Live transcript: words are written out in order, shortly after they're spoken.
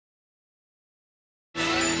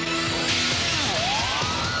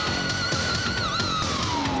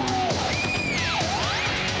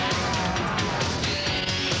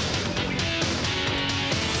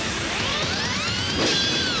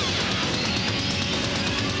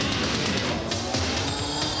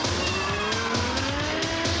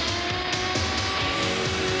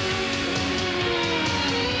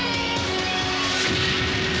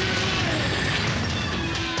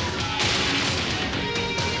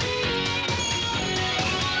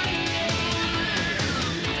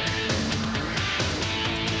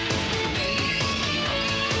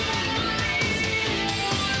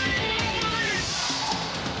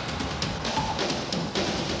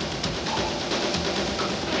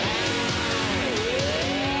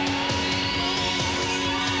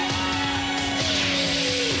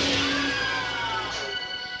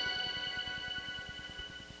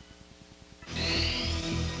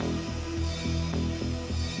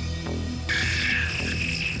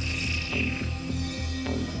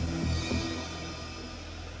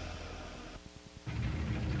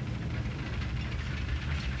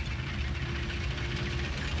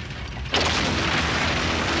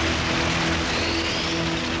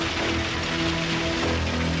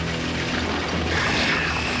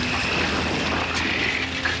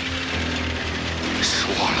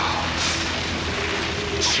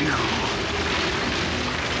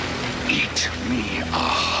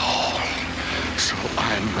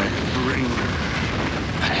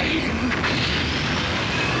pain.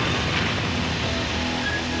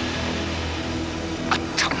 A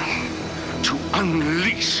tunnel to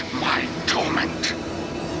unleash my torment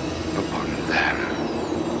upon them.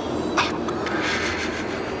 Up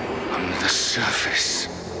on the surface,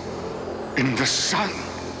 in the sun.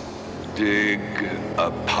 Dig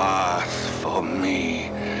a path for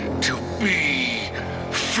me to be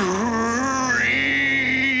free.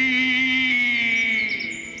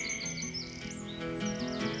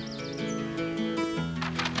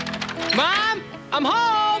 Mom, I'm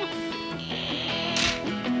home.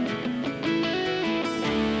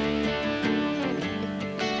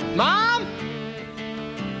 Mom?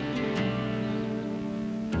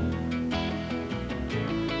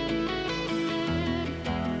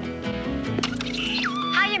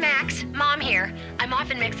 Hiya, Max. Mom here. I'm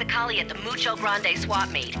off in Mexicali at the Mucho Grande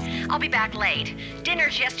swap meet. I'll be back late.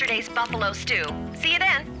 Dinner's yesterday's buffalo stew. See you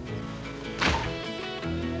then.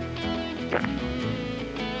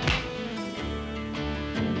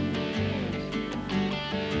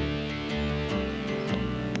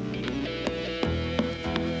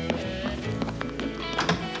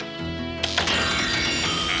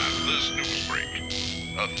 This news break.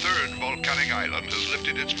 A third volcanic island has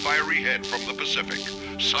lifted its fiery head from the Pacific.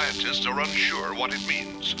 Scientists are unsure what it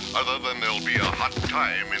means, other than there'll be a hot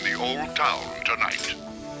time in the old town tonight.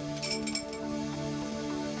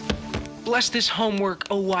 Bless this homework,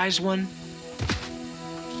 O wise one.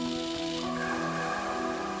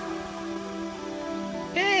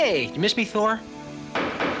 Hey, you miss me, Thor?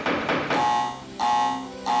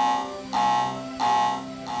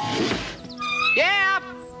 Yeah!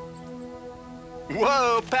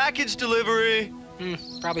 Whoa, package delivery.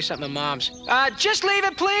 Probably something of Mom's. Just leave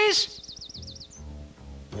it, please.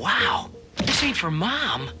 Wow, this ain't for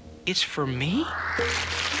Mom. It's for me?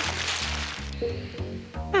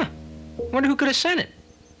 Wonder who could have sent it.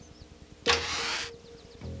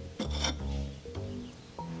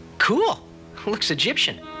 Cool. Looks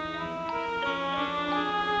Egyptian.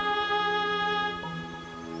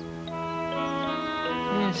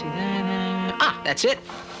 Let's see that. That's it.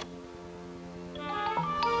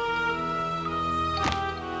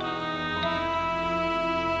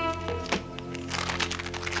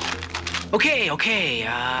 Okay.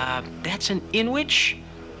 That's an inwich,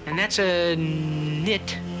 and that's a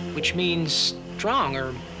knit, which means strong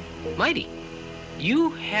or mighty.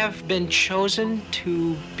 You have been chosen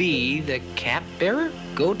to be the cap bearer.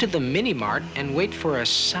 Go to the mini-mart and wait for a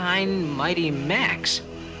signed Mighty Max.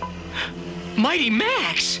 Mighty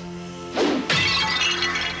Max?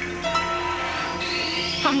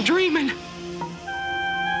 I'm dreaming.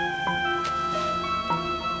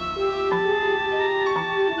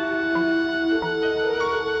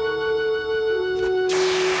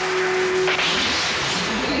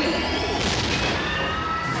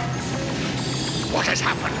 What has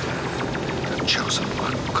happened? The Chosen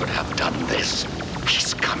One could have done this.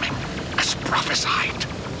 He's coming, as prophesied,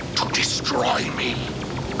 to destroy me.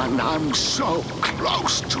 And I'm so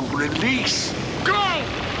close to release. Go!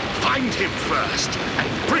 Find him first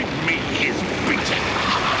and bring me his beating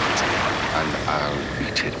heart. And I'll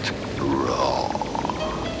eat it raw.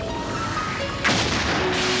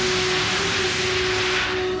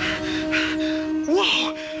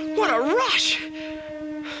 Whoa! What a rush!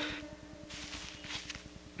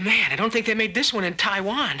 Man, I don't think they made this one in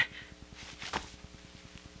Taiwan.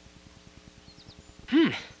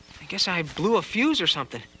 I guess I blew a fuse or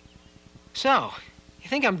something. So, you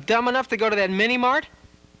think I'm dumb enough to go to that mini-mart?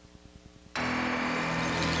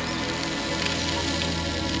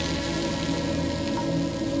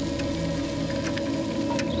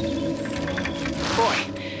 Boy,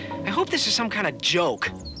 I hope this is some kind of joke.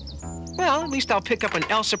 Well, at least I'll pick up an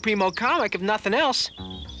El Supremo comic, if nothing else.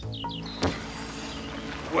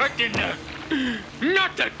 What in the...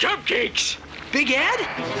 Not the cupcakes! Big Ed?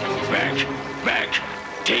 Back!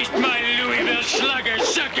 Taste my Louisville Slugger,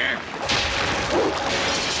 sucker!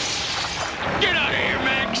 Get out of here,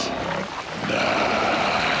 Max!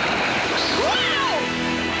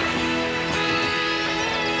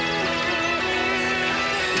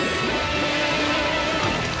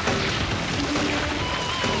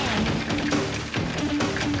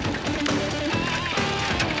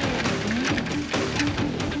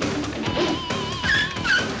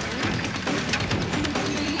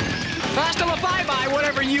 Hasta la bye-bye,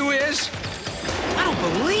 whatever you is. I don't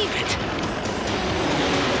believe it.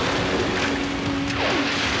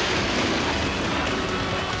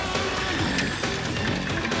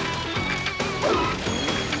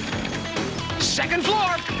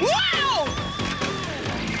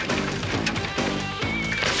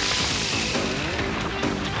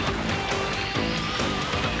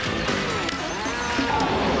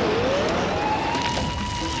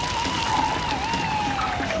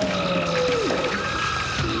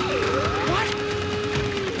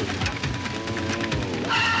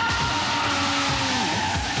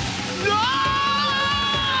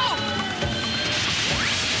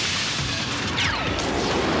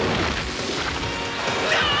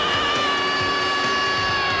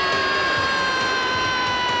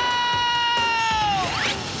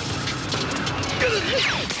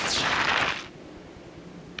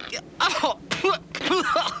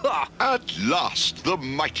 At last, the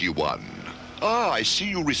mighty one. Ah, I see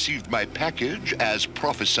you received my package as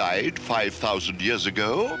prophesied 5,000 years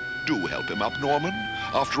ago. Do help him up, Norman.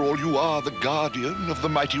 After all, you are the guardian of the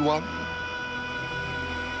mighty one.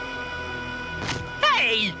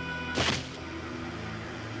 Hey!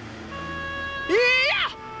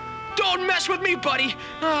 Yeah! Don't mess with me, buddy.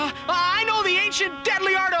 I know the ancient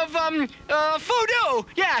deadly art of, voodoo.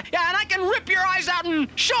 Yeah, and I can rip your eyes out and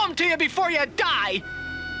show them to you before you die.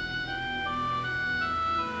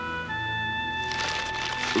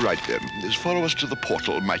 Right then, let's follow us to the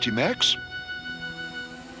portal, Mighty Max.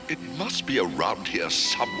 It must be around here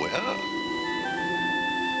somewhere.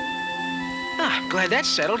 Ah, glad that's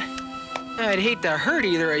settled. I'd hate to hurt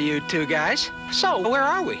either of you two guys. So, where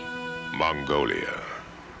are we? Mongolia.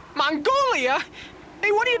 Mongolia?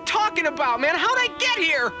 Hey, what are you talking about, man? How'd I get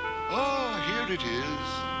here? Ah, here it is.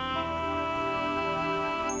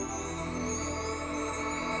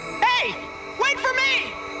 Hey! Wait for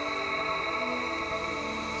me!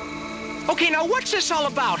 Okay, now what's this all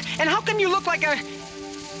about? And how can you look like a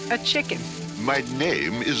chicken? My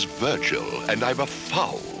name is Virgil, and I'm a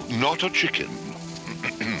fowl, not a chicken.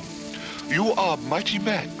 You are Mighty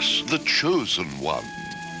Max, the chosen one.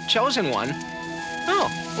 Chosen one? Oh,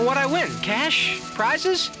 well, what'd I win? Cash?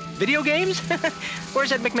 Prizes? Video games?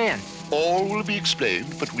 Where's that McMahon? All will be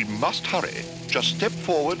explained, but we must hurry. Just step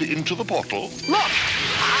forward into the portal. Look!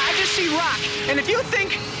 I just see rock, and if you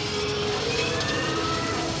think...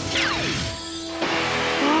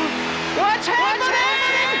 What's happening?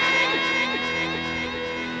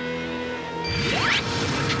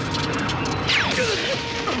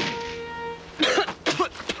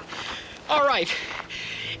 All right.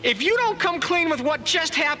 If you don't come clean with what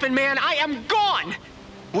just happened, man, I am gone.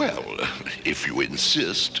 Well, if you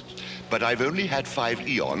insist. But I've only had 5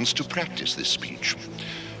 eons to practice this speech.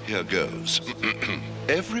 Here goes.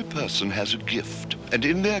 Every person has a gift, and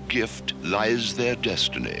in their gift lies their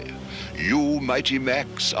destiny. You, Mighty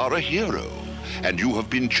Max, are a hero, and you have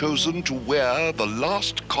been chosen to wear the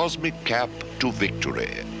last cosmic cap to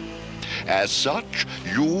victory. As such,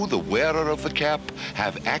 you, the wearer of the cap,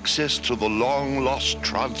 have access to the long-lost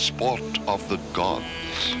transport of the gods.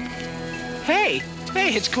 Hey,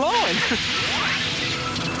 it's glowing.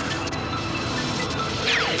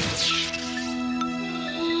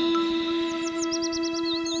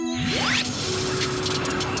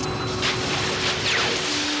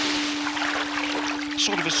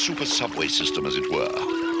 Sort of a super subway system, as it were.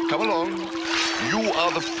 Come along. You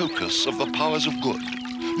are the focus of the powers of good.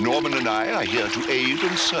 Norman and I are here to aid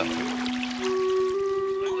and serve you.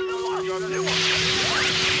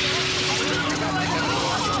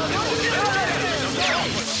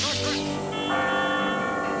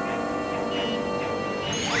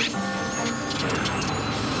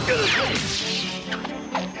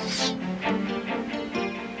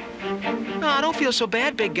 Oh, don't feel so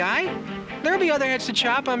bad, big guy. There'll be other heads to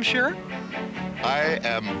chop, I'm sure. I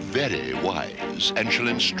am very wise and shall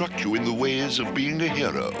instruct you in the ways of being a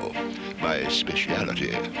hero. My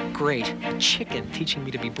speciality. Great. A chicken teaching me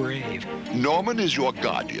to be brave. Norman is your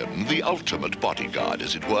guardian, the ultimate bodyguard,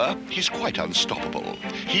 as it were. He's quite unstoppable.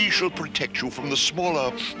 He shall protect you from the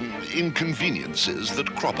smaller inconveniences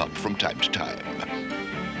that crop up from time to time.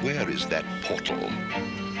 Where is that portal?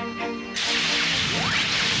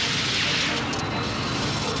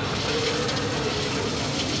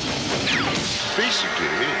 Basically,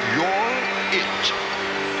 you're it.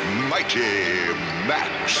 Mighty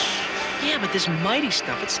Max. Yeah, but this mighty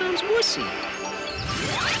stuff, it sounds wussy.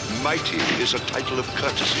 Mighty is a title of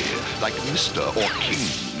courtesy, like Mr. or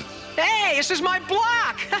King. Hey, this is my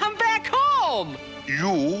block. I'm back home.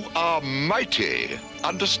 You are mighty.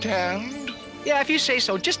 Understand? Yeah, if you say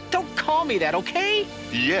so. Just don't call me that, okay?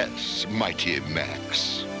 Yes, Mighty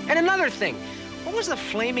Max. And another thing. What was the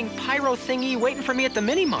flaming pyro thingy waiting for me at the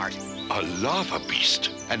mini-mart? A lava beast,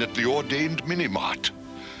 and at the ordained mini-mart.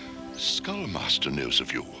 Skullmaster knows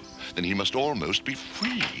of you. Then he must almost be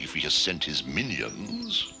free if he has sent his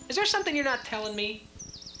minions. Is there something you're not telling me?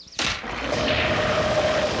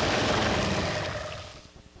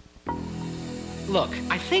 Look,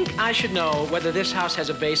 I think I should know whether this house has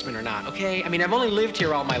a basement or not, okay? I mean, I've only lived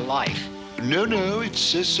here all my life. No, it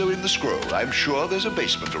says so in the scroll. I'm sure there's a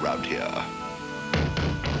basement around here.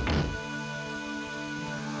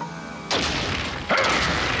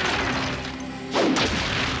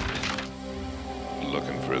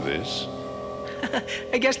 Looking for this?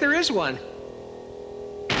 I guess there is one.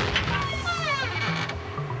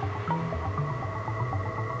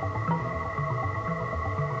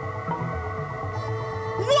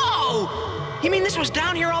 Whoa! You mean this was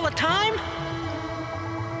down here all the time?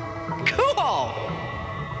 Cool!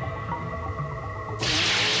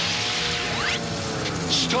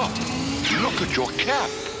 Stop! Look at your cap.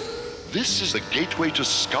 This is the gateway to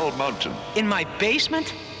Skull Mountain. In my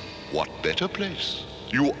basement? What better place?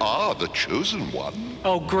 You are the chosen one.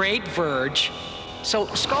 Oh, great, Verge. So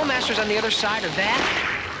Skullmaster's on the other side of that?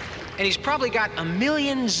 And he's probably got a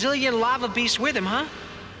million zillion lava beasts with him, huh?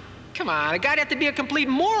 Come on, a guy'd have to be a complete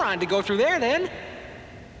moron to go through there, then.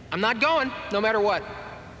 I'm not going, no matter what.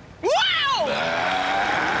 Wow!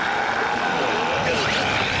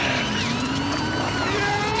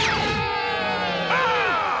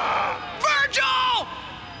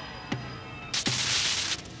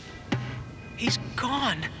 He's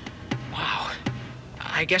gone. Wow.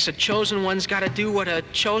 I guess a chosen one's gotta do what a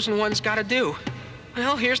chosen one's gotta do.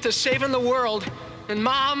 Well, here's to saving the world, and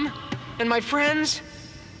Mom, and my friends,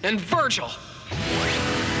 and Virgil.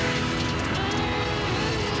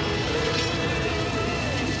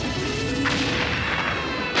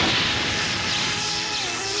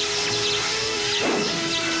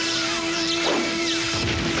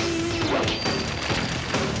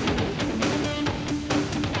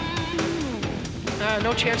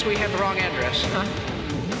 No chance we have the wrong address, huh?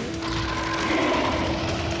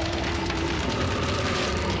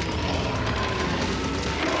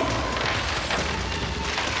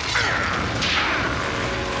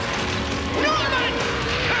 Norman!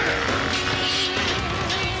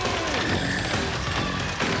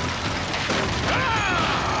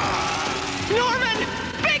 Norman!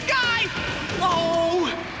 Big guy!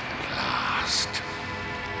 Oh! Last.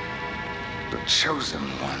 The chosen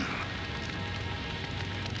one.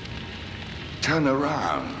 Turn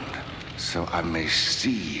around so I may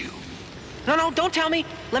see you. No, don't tell me.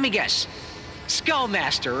 Let me guess.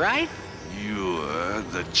 Skullmaster, right? You're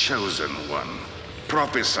the chosen one,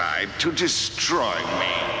 prophesied to destroy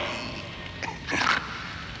me.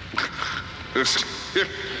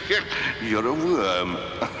 You're a worm,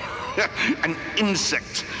 an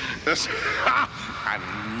insect,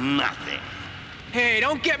 and nothing. Hey,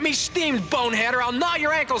 don't get me steamed, bonehead, or I'll gnaw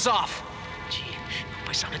your ankles off. Gee, hope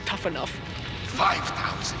I sounded tough enough.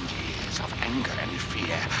 5,000 years of anger and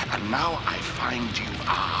fear, and now I find you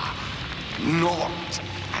are not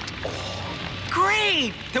at all.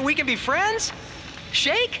 Great! Then we can be friends?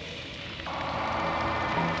 Shake?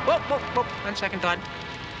 Whoa, on second thought.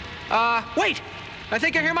 Wait! I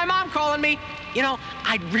think I hear my mom calling me. You know,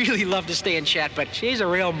 I'd really love to stay and chat, but she's a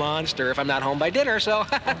real monster if I'm not home by dinner, so...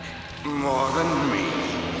 More than me.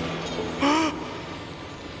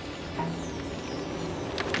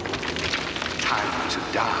 Time to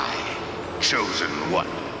die, chosen one.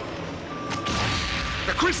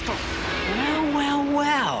 The crystal!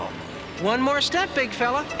 Well. One more step, big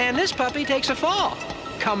fella, and this puppy takes a fall.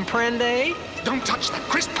 Comprende? Don't touch that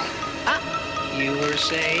crystal! You were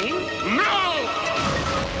saying? No!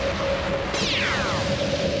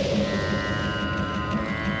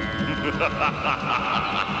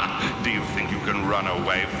 Do you think you can run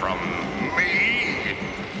away from me?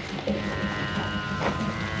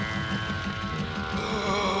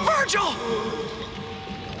 Virgil!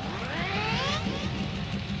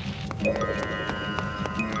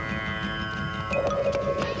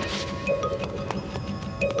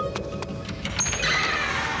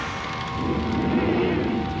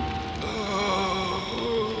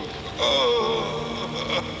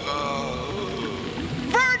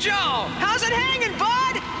 Virgil! How's it hanging,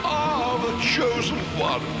 bud? Ah, the chosen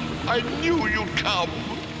one. I knew you'd come.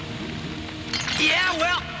 Yeah,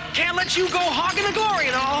 well, can't let you go hogging the glory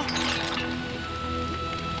and all.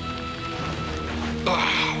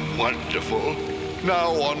 Ah, wonderful.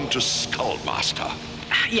 Now on to Skullmaster.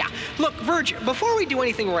 Yeah, look, Virgil, before we do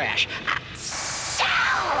anything rash... So,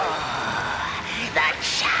 the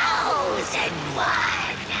chosen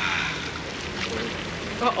one.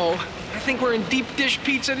 Uh-oh, I think we're in deep dish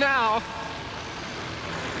pizza now.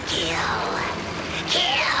 Kill.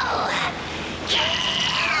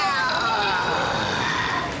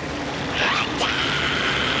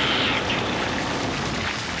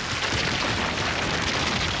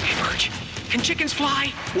 Hey, Virg, can chickens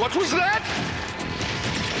fly? What was that?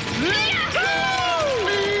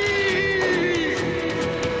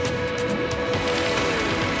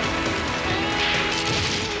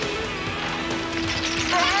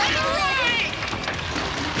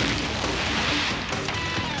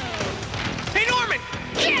 Hey, Norman,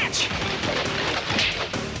 catch!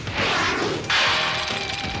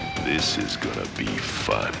 This is gonna be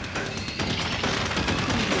fun.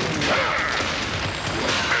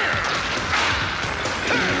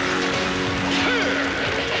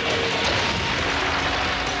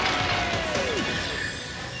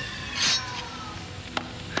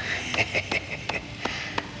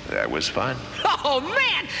 That was fun. Oh,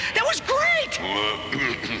 man, that was great!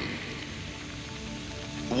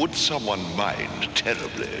 Would someone mind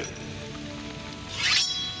terribly?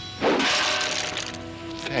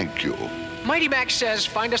 Thank you. Mighty Max says,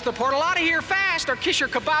 find us the portal out of here fast or kiss your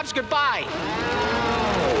kebabs goodbye.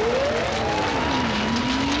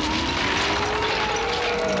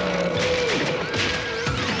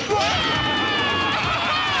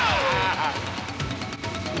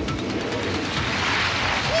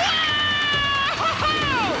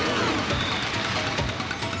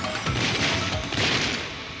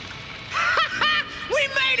 We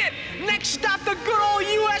made it! Next stop, the good old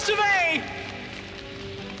US of A!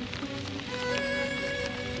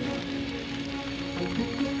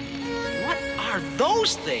 Are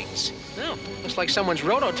those things? Oh, looks like someone's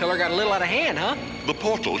rototiller got a little out of hand, huh? The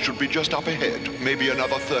portal should be just up ahead, maybe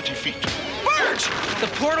another 30 feet. Birds! The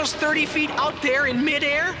portal's 30 feet out there in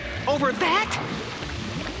midair? Over that?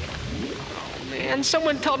 Oh, man,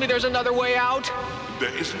 someone tell me there's another way out.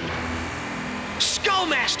 There isn't.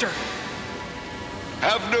 Skullmaster!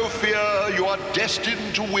 Have no fear, you are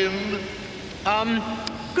destined to win.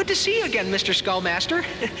 Good to see you again, Mr. Skullmaster.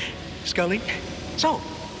 Scully. So,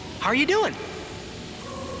 how are you doing?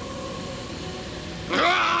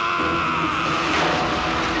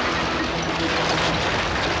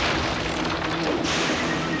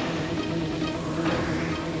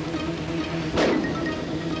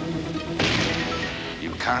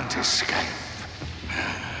 You can't escape.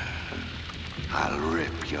 I'll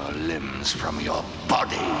rip your limbs from your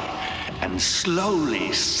body and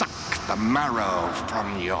slowly suck the marrow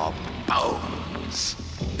from your bones.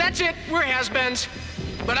 That's it, we're has-beens.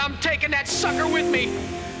 But I'm taking that sucker with me.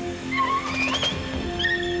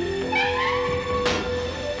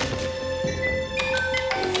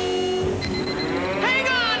 Hang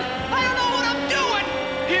on! I don't know what I'm doing!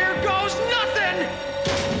 Here goes nothing!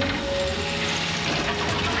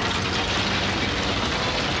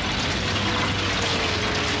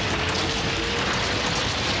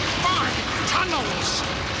 My tunnels!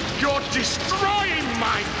 You're destroying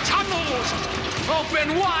my tunnels!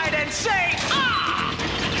 Open wide and say, ah!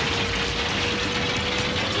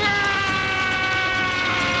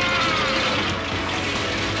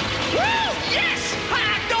 Woo! Yes!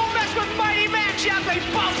 Ah, don't mess with Mighty Max, you ugly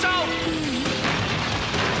bozo!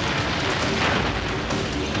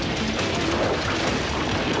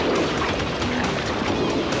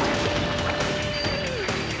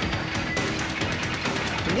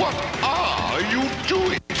 What are you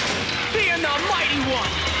doing? Being the mighty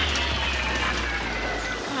one!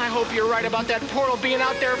 I hope you're right about that portal being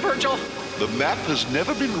out there, Virgil. The map has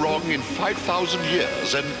never been wrong in 5,000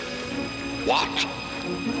 years, and... What?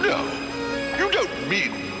 No, you don't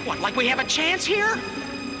mean... What, like we have a chance here?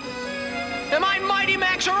 Am I Mighty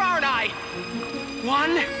Max or aren't I?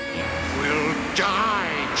 One? Will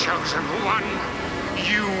die, chosen one.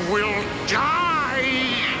 You will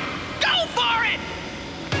die. Go for it!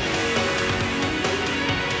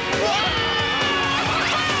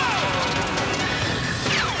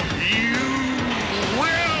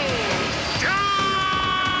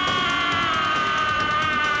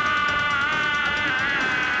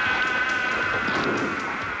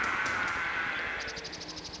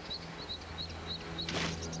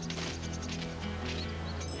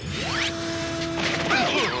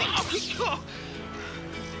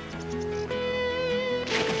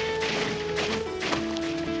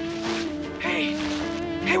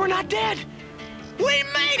 Hey, we're not dead! We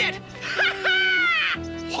made it!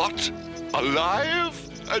 What? Alive?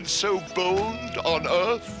 And so bold on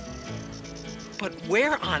Earth? But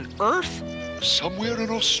where on Earth? Somewhere in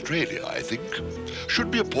Australia, I think. Should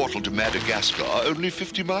be a portal to Madagascar, only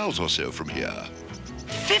 50 miles or so from here.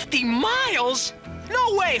 50 miles?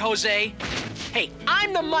 No way, Jose. Hey,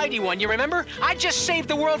 I'm the mighty one, you remember? I just saved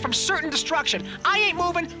the world from certain destruction. I ain't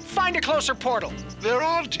moving. Find a closer portal. There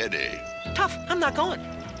aren't any. Tough, I'm not going.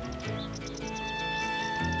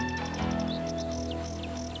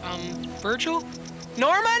 Virgil?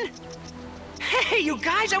 Norman? Hey, you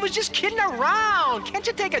guys, I was just kidding around. Can't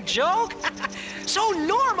you take a joke? So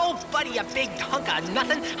normal, buddy, a big hunk of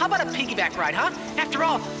nothing. How about a piggyback ride, huh? After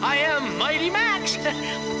all, I am Mighty Max.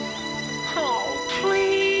 Oh,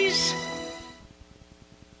 please.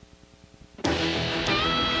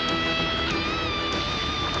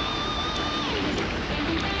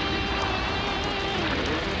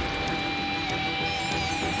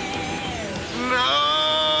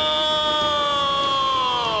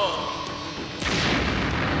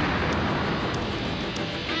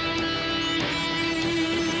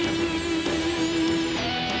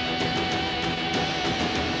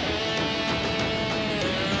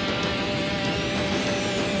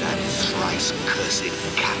 this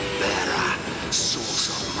cursed cap-bearer, source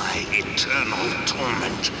of my eternal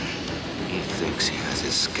torment. He thinks he has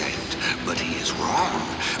escaped, but he is wrong,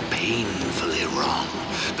 painfully wrong.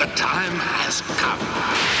 The time has come.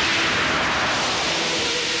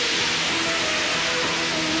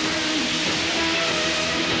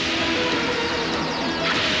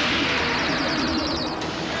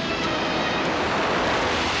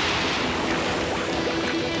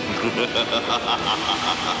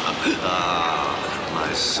 Ah,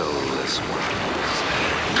 my soulless ones.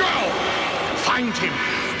 Go! Find him!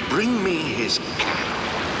 Bring me his cap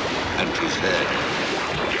and his head,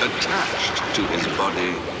 attached to his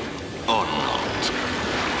body or not.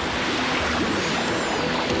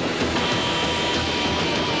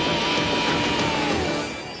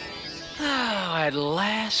 Oh, at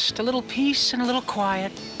last, a little peace and a little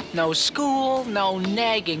quiet. No school, no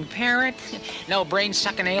nagging parent, no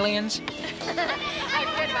brain-sucking aliens.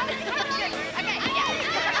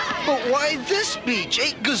 But why this beach?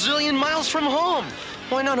 8 gazillion miles from home.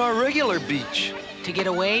 Why not our regular beach? To get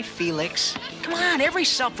away, Felix. Come on, every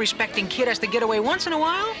self-respecting kid has to get away once in a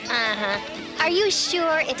while. Uh-huh. Are you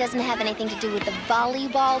sure it doesn't have anything to do with the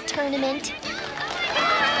volleyball tournament?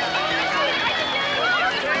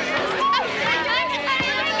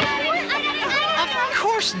 Of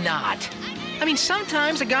course not. I mean,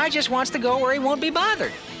 sometimes a guy just wants to go where he won't be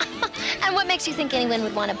bothered. And what makes you think anyone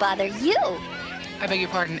would want to bother you? I beg your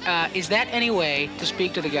pardon, is that any way to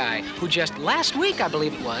speak to the guy who just last week, I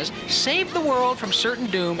believe it was, saved the world from certain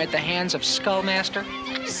doom at the hands of Skullmaster?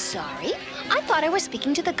 I'm sorry. I thought I was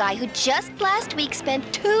speaking to the guy who just last week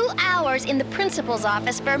spent 2 hours in the principal's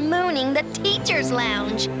office for mooning the teacher's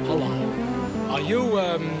lounge. Hold on. Are you,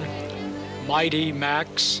 Mighty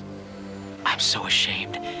Max? I'm so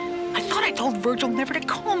ashamed. I thought I told Virgil never to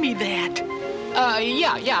call me that.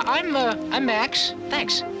 Yeah, I'm Max.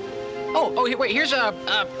 Thanks. Oh, wait, here's a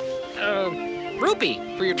rupee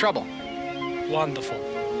for your trouble. Wonderful.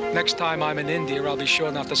 Next time I'm in India, I'll be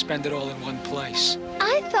sure not to spend it all in one place.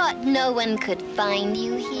 I thought no one could find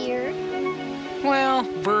you here. Well,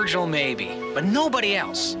 Virgil maybe, but nobody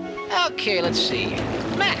else. Okay, let's see.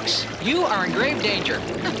 Max, you are in grave danger.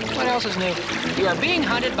 What else is new? You are being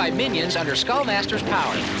hunted by minions under Skullmaster's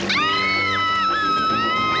power.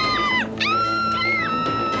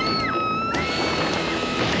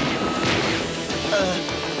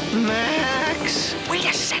 Max? Wait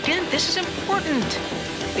a second, this is important.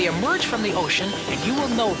 They emerge from the ocean, and you will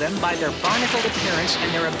know them by their barnacled appearance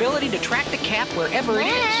and their ability to track the cap wherever it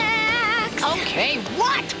is. Max! Okay,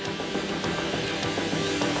 what?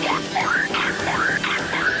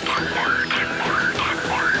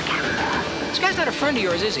 This guy's not a friend of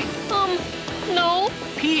yours, is he? No.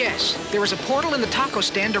 P.S. There is a portal in the taco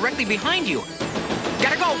stand directly behind you.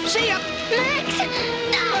 Gotta go. See ya! Max!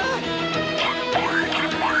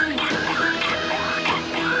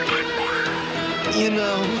 You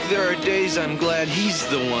know, there are days I'm glad he's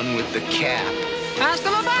the one with the cap.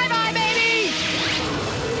 Hasta la bye-bye, baby!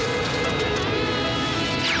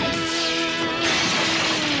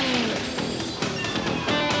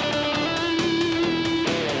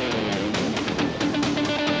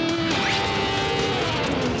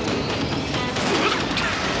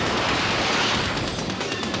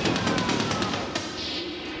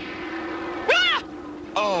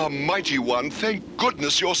 Ah, mighty one, thank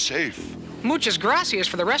goodness you're safe. Muchas gracias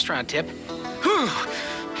for the restaurant tip. Whew.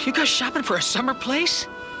 You guys shopping for a summer place?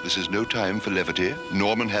 This is no time for levity.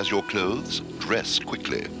 Norman has your clothes. Dress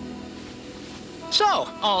quickly. So,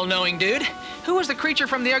 all-knowing dude, who was the creature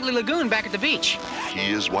from the Ugly Lagoon back at the beach? He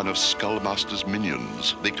is one of Skullmaster's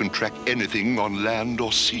minions. They can track anything on land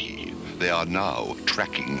or sea. They are now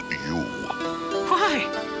tracking you. Why?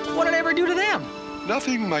 What did I ever do to them?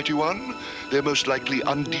 Nothing, mighty one. They're most likely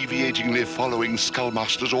undeviatingly following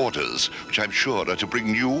Skullmaster's orders, which I'm sure are to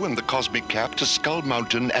bring you and the Cosmic Cap to Skull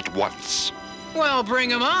Mountain at once. Well,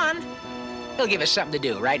 bring him on. He'll give us something to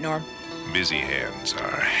do, right, Norm? Busy hands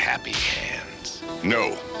are happy hands.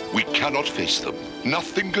 No, we cannot face them.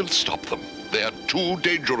 Nothing can stop them. They are too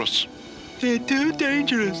dangerous. They're too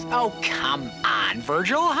dangerous. Oh, come on,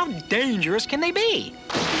 Virgil. How dangerous can they be?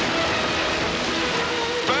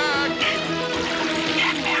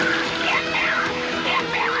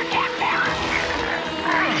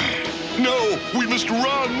 No, we must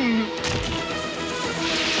run!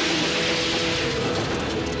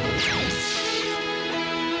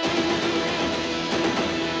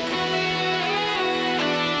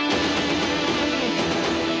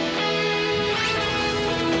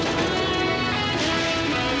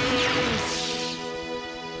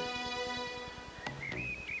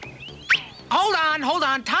 Hold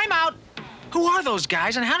on, time out. Who are those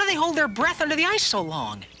guys, and how do they hold their breath under the ice so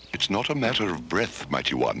long? It's not a matter of breath,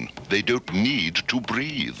 Mighty One. They don't need to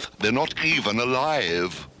breathe. They're not even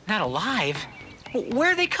alive. Not alive?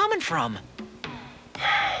 Where are they coming from?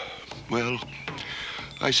 Well,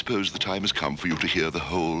 I suppose the time has come for you to hear the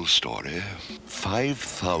whole story.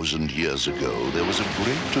 5,000 years ago, there was a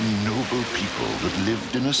great and noble people that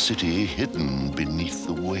lived in a city hidden beneath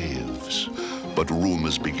the waves. But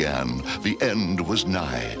rumors began. The end was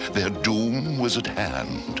nigh. Their doom was at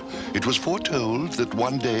hand. It was foretold that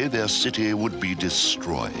one day their city would be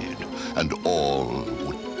destroyed, and all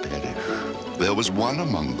would perish. There was one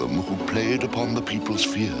among them who played upon the people's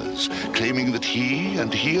fears, claiming that he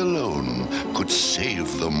and he alone could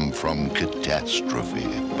save them from catastrophe.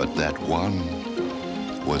 But that one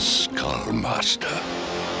was Skullmaster.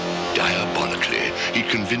 Diabolically, he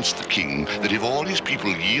convinced the king that if all his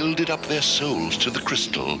people yielded up their souls to the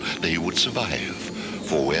crystal, they would survive.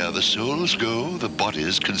 For where the souls go, the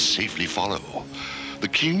bodies can safely follow. The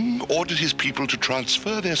king ordered his people to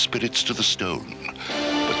transfer their spirits to the stone,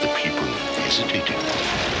 but the people hesitated.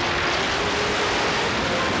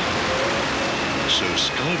 So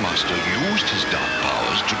Skullmaster used his dark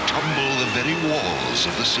powers to tumble the very walls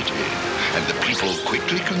of the city, and the people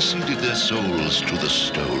quickly conceded their souls to the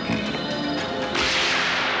stone.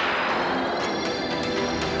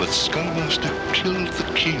 But Skullmaster killed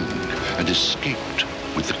the king and escaped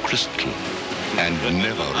with the crystal, and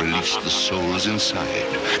never released the souls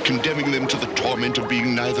inside, condemning them to the torment of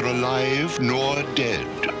being neither alive nor dead.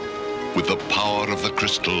 With the power of the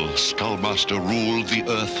crystal, Skullmaster ruled the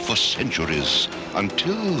earth for centuries,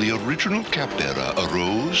 until the original cupbearer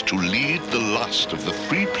arose to lead the last of the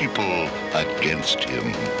free people against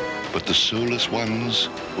him. But the soulless ones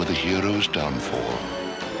were the hero's downfall,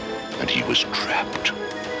 and he was trapped.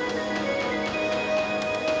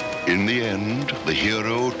 In the end, the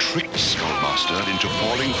hero tricked Skullmaster into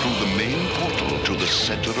falling through the main portal to the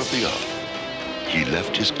center of the earth. He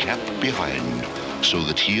left his cap behind, so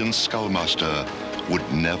that he and Skullmaster would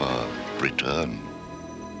never return.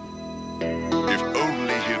 If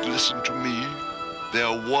only he'd listened to me,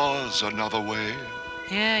 there was another way.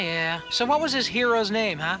 Yeah. So what was his hero's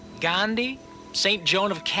name, huh? Gandhi? St.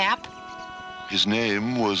 Joan of Cap? His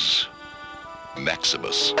name was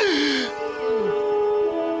Maximus.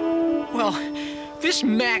 Well, this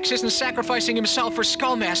Max isn't sacrificing himself for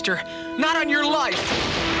Skullmaster. Not on your life.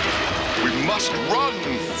 We must run!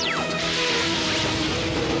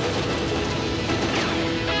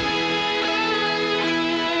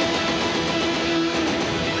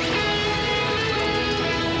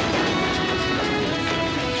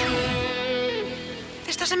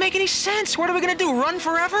 Doesn't make any sense. What are we gonna do, run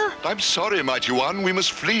forever? I'm sorry, Mighty One. We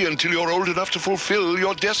must flee until you're old enough to fulfill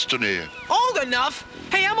your destiny. Old enough?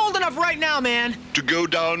 Hey, I'm old enough right now, man. To go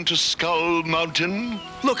down to Skull Mountain?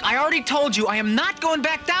 Look, I already told you I am not going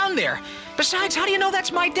back down there. Besides, how do you know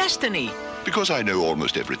that's my destiny? Because I know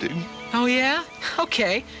almost everything. Oh, yeah?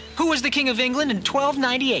 Okay. Who was the King of England in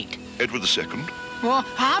 1298? Edward II. Well,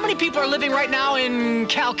 how many people are living right now in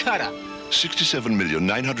Calcutta?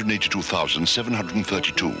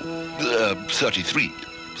 67,982,732. 33.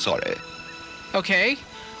 Sorry. Okay.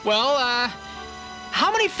 Well, how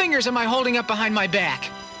many fingers am I holding up behind my back?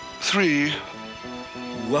 3.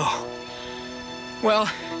 Whoa. Well,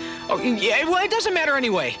 it doesn't matter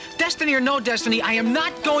anyway. Destiny or no destiny, I am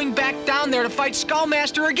not going back down there to fight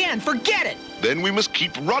Skullmaster again. Forget it. Then we must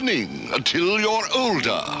keep running until you're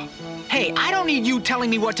older. Hey, I don't need you telling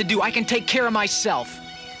me what to do. I can take care of myself.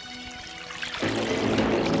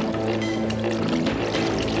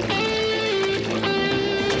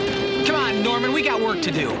 Come on, Norman, we got work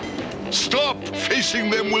to do. Stop!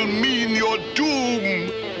 Facing them will mean your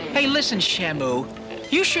doom! Hey, listen, Shamu.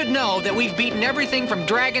 You should know that we've beaten everything from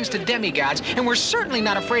dragons to demigods, and we're certainly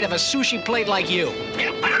not afraid of a sushi plate like you.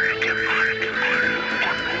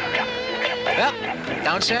 Well,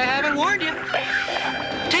 don't say I haven't warned you.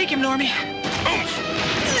 Take him, Normie.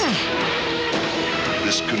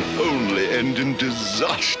 This can only end in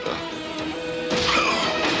disaster.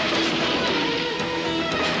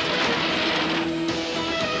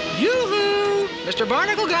 Yoo-hoo! Mr.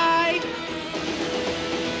 Barnacle Guy!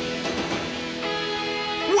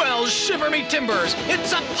 Well, shiver me timbers!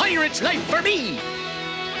 It's a pirate's night for me!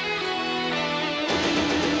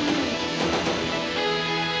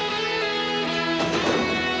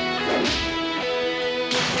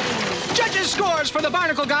 Judges' scores for the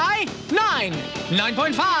Barnacle Guy: 9,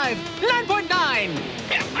 9.5, 9.9.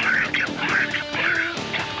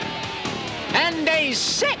 And a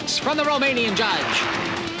 6 from the Romanian judge.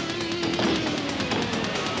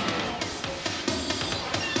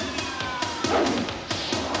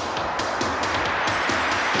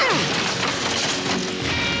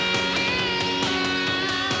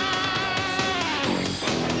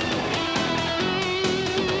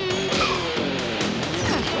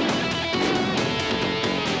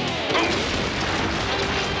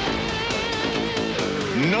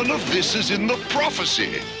 None of this is in the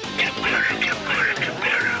prophecy.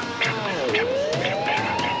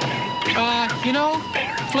 You know,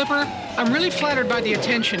 Flipper, I'm really flattered by the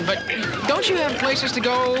attention, but don't you have places to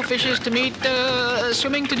go, fishes to meet,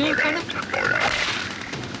 swimming to do, kind of?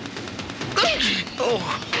 Oh,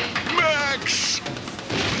 Max!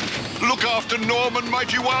 Look after Norman,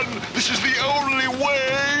 mighty one. This is the only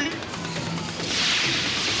way.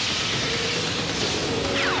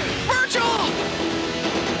 Virgil!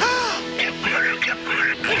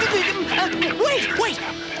 Wait!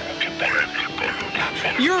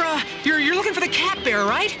 You're looking for the cat bearer,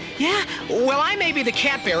 right? Yeah? Well, I may be the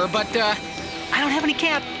cat bearer, but, I don't have any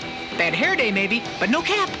cap. Bad hair day, maybe, but no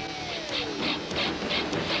cap.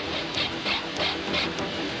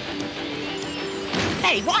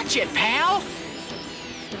 Hey, watch it, pal!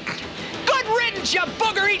 Good riddance, you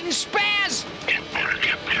booger-eating spaz!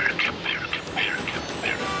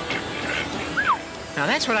 Now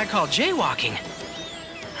that's what I call jaywalking.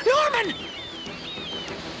 Norman!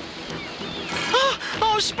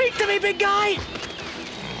 Oh, speak to me, big guy!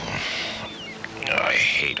 I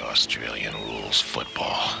hate Australian rules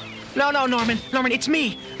football. No, Norman, it's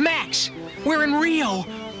me, Max. We're in Rio.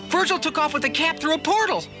 Virgil took off with the cap through a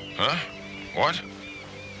portal. Huh? What?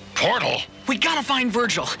 Portal? We gotta find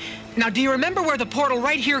Virgil. Now, do you remember where the portal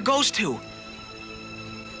right here goes to?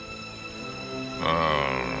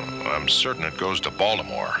 I'm certain it goes to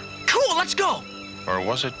Baltimore. Cool, let's go. Or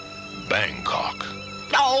was it Bangkok?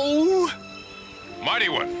 Oh! Mighty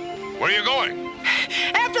One, where are you going?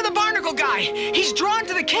 After the barnacle guy. He's drawn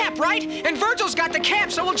to the cap, right? And Virgil's got the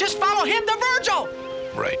cap, so we'll just follow him to Virgil.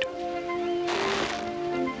 Right.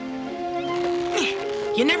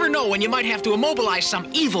 You never know when you might have to immobilize some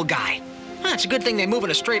evil guy. Well, it's a good thing they move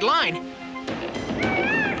in a straight line.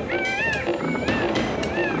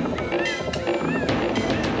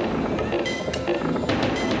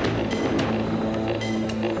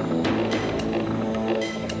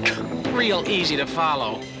 Real easy to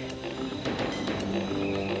follow.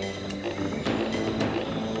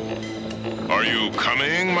 Are you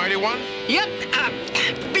coming, Mighty One? Yep,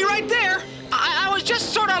 be right there. I was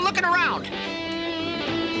just sort of looking around.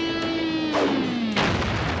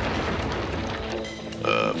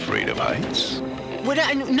 Afraid of heights?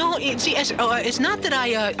 No, it's not that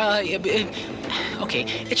okay,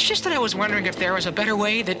 it's just that I was wondering if there was a better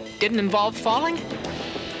way that didn't involve falling.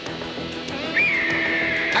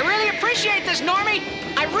 I really appreciate this, Normie.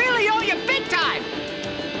 I really owe you big time.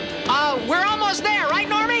 We're almost there, right,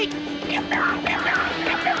 Normie?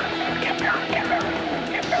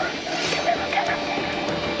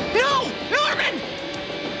 No, Norman!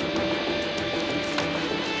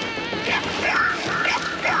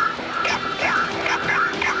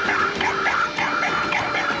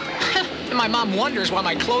 My mom wonders why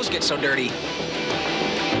my clothes get so dirty.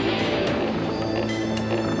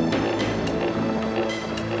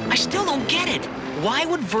 I still don't get it. Why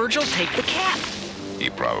would Virgil take the cap? He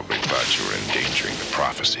probably thought you were endangering the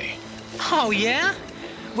prophecy. Oh, yeah?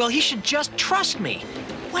 Well, he should just trust me.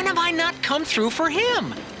 When have I not come through for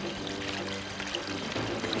him?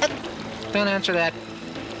 Don't answer that.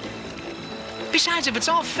 Besides, if it's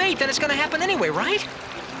all fate, then it's gonna happen anyway, right?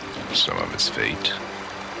 Some of it's fate.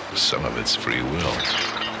 Some of it's free will.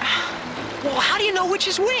 Well, how do you know which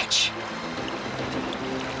is which?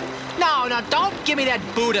 No, don't give me that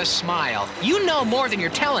Buddha smile. You know more than you're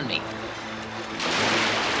telling me.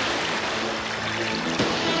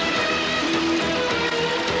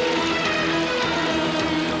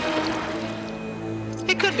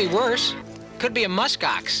 It could be worse. Could be a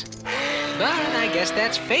muskox. But I guess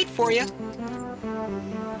that's fate for you.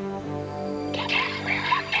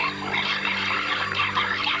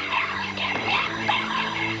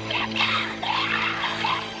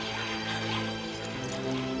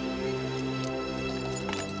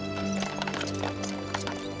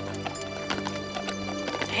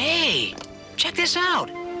 Hey, check this out.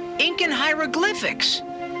 Incan hieroglyphics.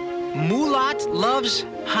 Mulat loves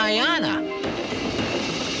Hyana.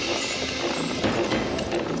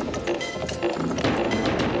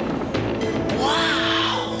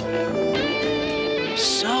 Wow.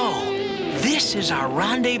 So, this is our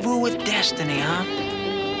rendezvous with destiny, huh?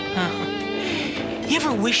 You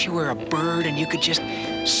ever wish you were a bird and you could just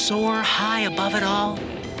soar high above it all?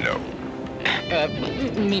 No.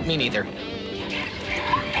 Me neither.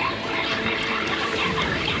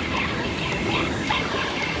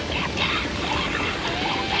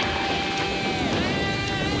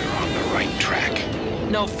 Track.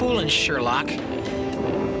 No fooling, Sherlock.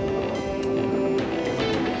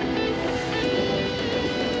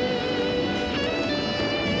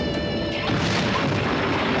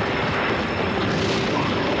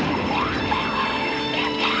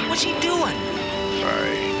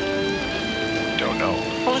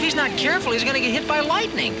 if he's not careful, he's gonna get hit by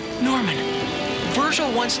lightning. Norman,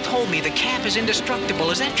 Virgil once told me the cap is indestructible.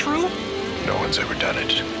 Is that true? No one's ever done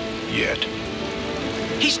it. Yet.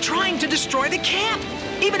 He's trying to destroy the cap,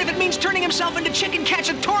 even if it means turning himself into Chicken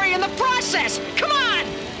Cacciatore in the process. Come on!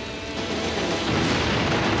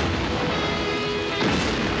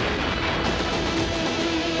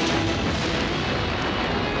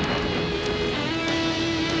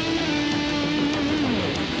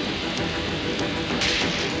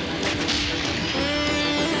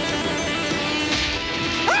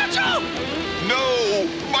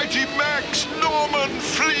 Mighty Max, Norman,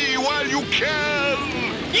 flee while you can!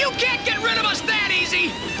 You can't get rid of us that easy!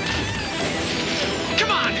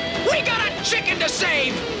 Come on, we got a chicken to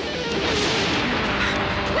save!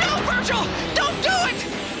 No, Virgil! Don't do it!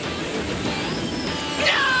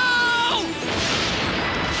 No!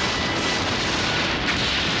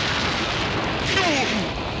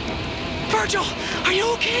 Virgil, are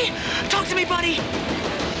you okay? Talk to me, buddy.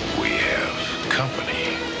 We have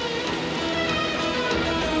company.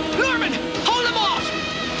 Norman, hold him off!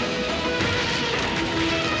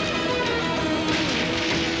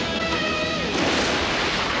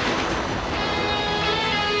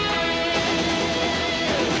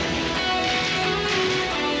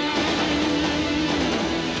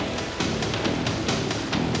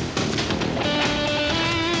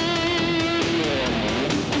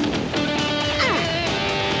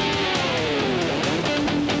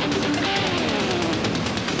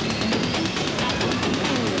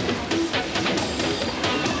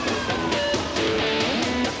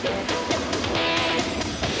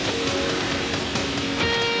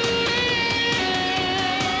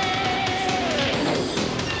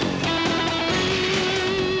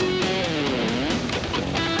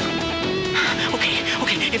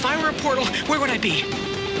 If I were a portal, where would I be?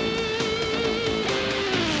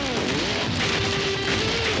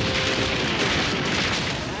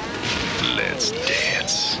 Let's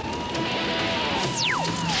dance.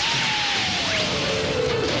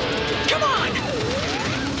 Come on!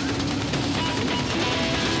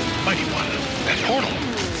 Mighty One, that portal.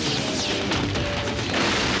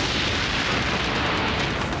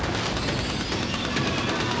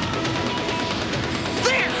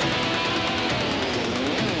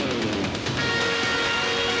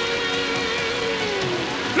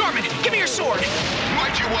 Give me your sword!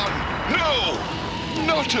 Mighty One, no!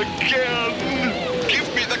 Not again! Give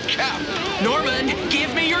me the cap! Norman,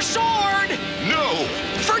 give me your sword! No!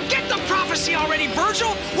 Forget the prophecy already,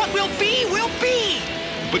 Virgil! What will be, will be!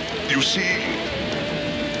 But you see,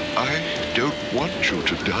 I don't want you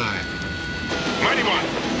to die. Mighty One!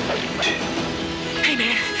 Hey,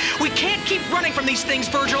 man, we can't keep running from these things,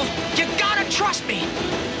 Virgil. You gotta trust me.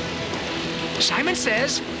 Simon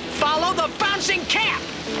says, follow the bouncing cap!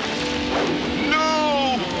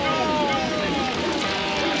 No!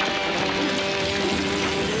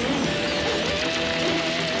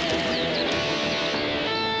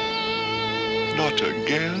 Not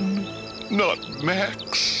again. Not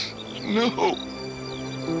Max. No.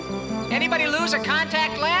 Anybody lose a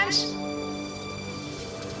contact lens?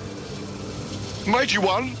 Mighty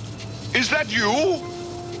One, is that you?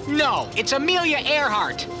 No, it's Amelia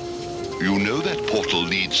Earhart. You know that portal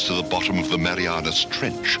leads to the bottom of the Marianas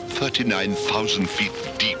Trench, 39,000 feet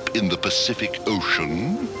deep in the Pacific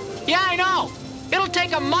Ocean? Yeah, I know. It'll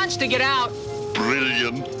take a month to get out.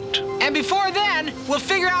 Brilliant. And before then, we'll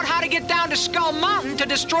figure out how to get down to Skull Mountain to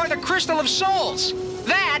destroy the Crystal of Souls.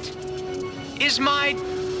 That is my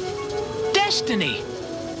destiny.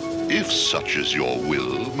 If such is your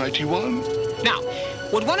will, Mighty One. Now,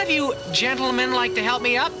 would one of you gentlemen like to help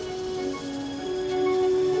me up?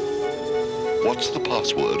 What's the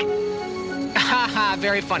password? Haha,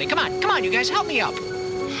 very funny. Come on, you guys, help me up.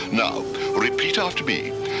 Now, repeat after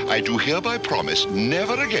me. I do hereby promise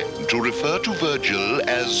never again to refer to Virgil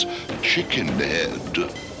as Chickenhead.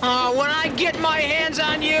 When I get my hands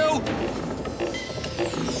on you...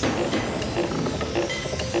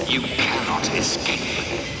 You cannot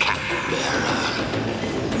escape, Cupbearer.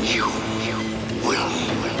 You will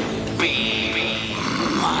be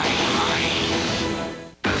mine.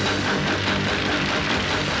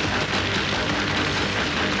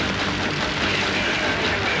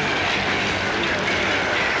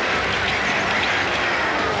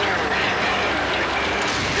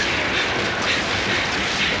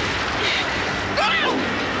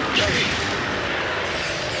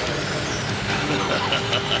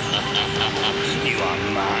 You are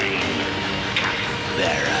mine,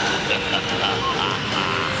 Cupbearer.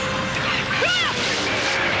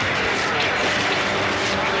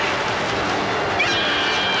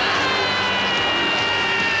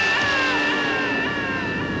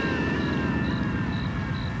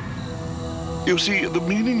 You see, the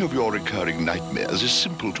meaning of your recurring nightmares is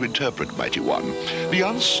simple to interpret, Mighty One. The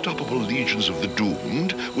unstoppable legions of the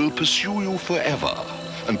doomed will pursue you forever,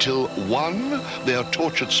 until 1, their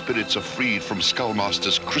tortured spirits are freed from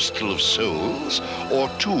Skullmaster's crystal of souls, or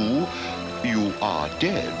 2, you are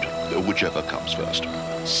dead, whichever comes first.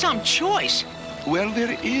 Some choice. Well,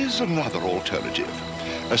 there is another alternative.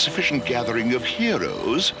 A sufficient gathering of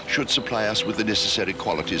heroes should supply us with the necessary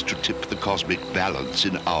qualities to tip the cosmic balance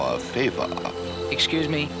in our favor. Excuse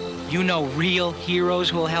me, you know real heroes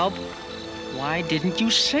who'll help? Why didn't you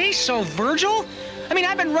say so, Virgil? I mean,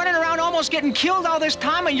 I've been running around almost getting killed all this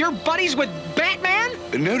time, and you're buddies with Batman?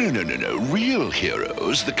 No. Real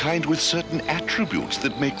heroes, the kind with certain attributes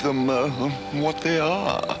that make them, what they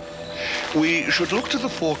are. We should look to the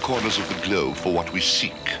 4 corners of the globe for what we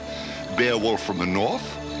seek. Beowulf from the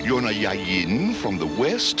north, Yona Yayin from the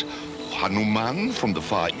west, Hanuman from the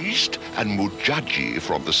far east, and Mujaji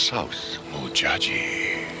from the south.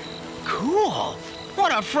 Mujaji. Cool.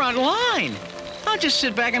 What a front line. I'll just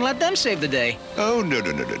sit back and let them save the day. Oh, no,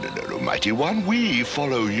 Mighty One. We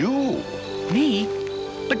follow you. Me?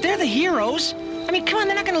 But they're the heroes. I mean, come on,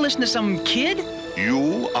 they're not going to listen to some kid.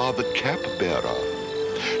 You are the cap bearer.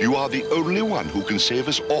 You are the only one who can save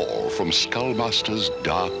us all from Skullmaster's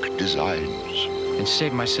dark designs. And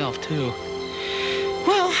save myself, too.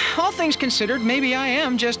 Well, all things considered, maybe I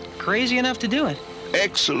am just crazy enough to do it.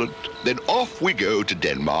 Excellent. Then off we go to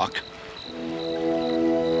Denmark.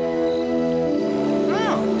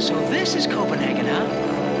 Oh, so this is Copenhagen, huh?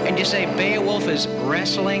 And you say Beowulf is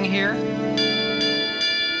wrestling here?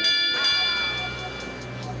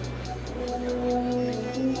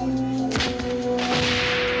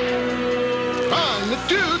 1,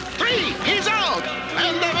 2, 3, he's out!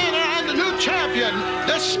 And the winner and the new champion,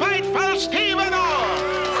 the spiteful Stephen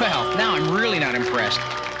Orr! Well, now I'm really not impressed.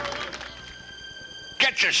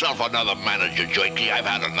 Get yourself another manager, Jakey. I've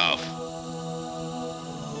had enough.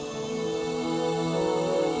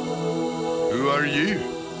 Who are you,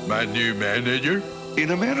 my new manager?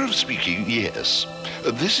 In a manner of speaking, yes.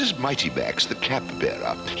 This is Mighty Max, the cap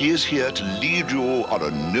bearer. He is here to lead you on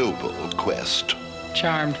a noble quest.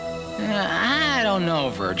 Charmed. I don't know,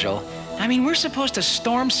 Virgil. I mean, we're supposed to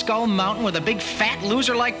storm Skull Mountain with a big fat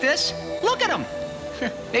loser like this? Look at him!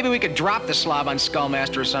 Maybe we could drop the slob on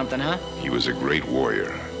Skullmaster or something, huh? He was a great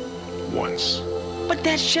warrior. Once. But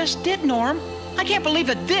that's just it, Norm. I can't believe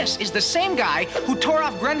that this is the same guy who tore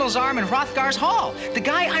off Grendel's arm in Hrothgar's Hall. The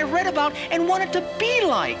guy I read about and wanted to be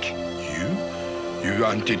like. You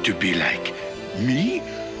wanted to be like me?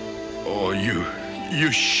 Oh,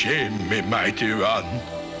 you shame me, Mighty One.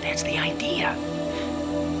 That's the idea.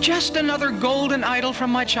 Just another golden idol from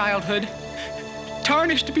my childhood.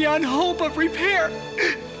 Tarnished beyond hope of repair.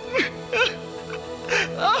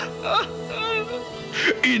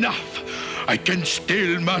 Enough! I can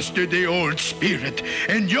still master the old spirit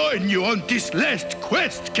and join you on this last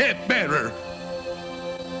quest, Cap Bearer.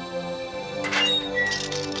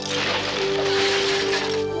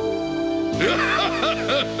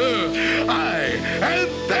 I am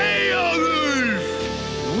Beowulf!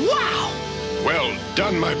 Wow! Well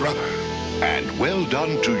done, my brother. And well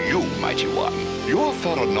done to you, Mighty One. Your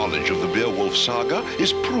thorough knowledge of the Beowulf saga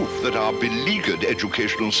is proof that our beleaguered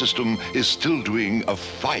educational system is still doing a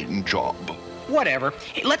fine job. Whatever.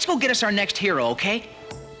 Hey, let's go get us our next hero, okay?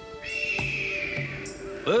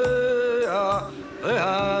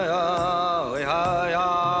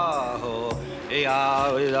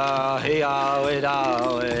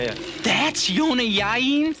 That's Yona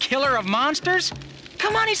Yayin, killer of monsters?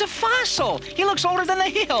 Come on, he's a fossil. He looks older than the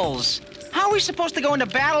hills. How are we supposed to go into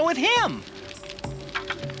battle with him?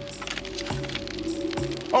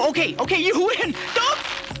 Oh, okay, you win. Don't...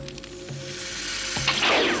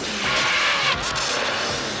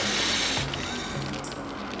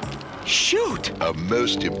 Shoot! A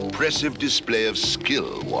most impressive display of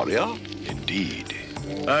skill, warrior. Indeed.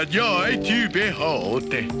 A joy to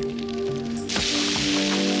behold.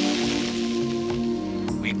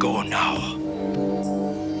 We go now.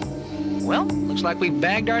 Well, looks like we've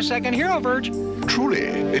bagged our second hero, Verge. Truly,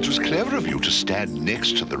 it was clever of you to stand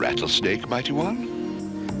next to the rattlesnake, Mighty One.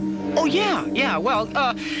 Oh, yeah, well,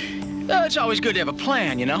 it's always good to have a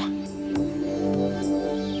plan, you know?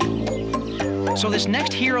 So this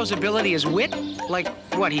next hero's ability is wit? Like,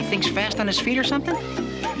 what, he thinks fast on his feet or something?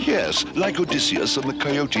 Yes, like Odysseus and the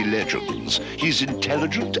Coyote legends. He's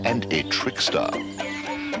intelligent and a trickster.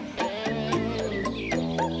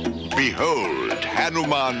 Behold,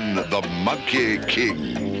 Hanuman, the Monkey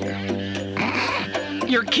King.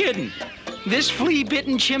 You're kidding. This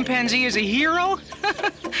flea-bitten chimpanzee is a hero?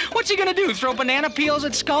 What What's he gonna do, throw banana peels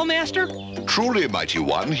at Skullmaster? Truly, Mighty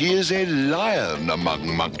One, he is a lion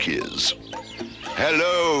among monkeys.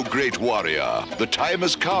 Hello, great warrior. The time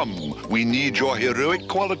has come. We need your heroic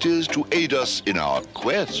qualities to aid us in our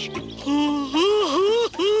quest.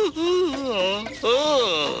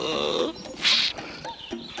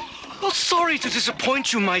 Well, sorry to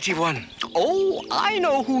disappoint you, Mighty One. Oh, I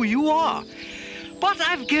know who you are. But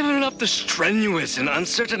I've given up the strenuous and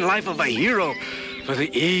uncertain life of a hero for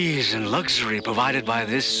the ease and luxury provided by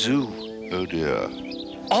this zoo. Oh, dear.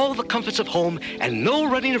 All the comforts of home and no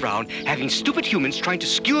running around having stupid humans trying to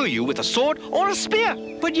skewer you with a sword or a spear.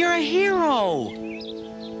 But you're a hero.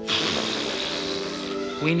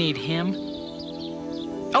 We need him?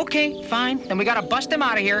 Okay, fine. Then we gotta bust him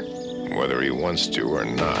out of here. Whether he wants to or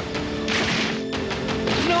not.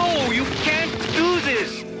 No, you can't do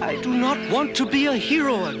this. I do not want to be a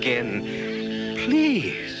hero again.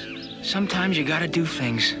 Please. Sometimes you gotta do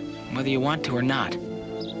things, whether you want to or not.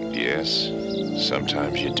 Yes,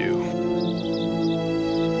 sometimes you do.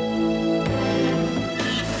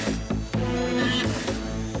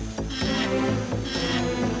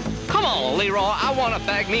 Come on, Leroy. I want to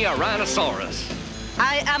bag me a rhinoceros.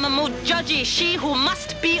 I am a Mujaji, she who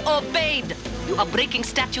must be obeyed. You are breaking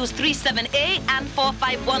statutes 37A and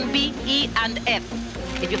 451B, E, and F.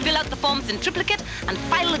 If you fill out the forms in triplicate and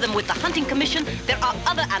file them with the hunting commission, there are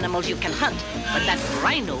other animals you can hunt, but that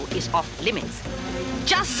rhino is off limits.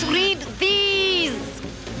 Just read these.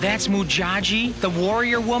 That's Mujaji, the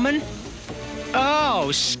warrior woman?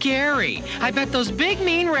 Oh, scary. I bet those big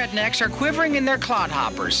mean rednecks are quivering in their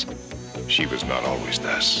clodhoppers. She was not always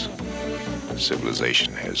thus.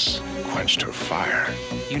 Civilization has quenched her fire.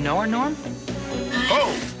 You know her, Norm?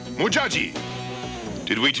 Oh, Mujaji!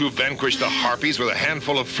 Did we two vanquish the harpies with a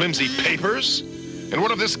handful of flimsy papers? And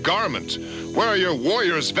what of this garment? Where are your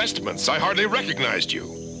warrior's vestments? I hardly recognized you.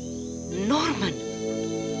 Norman.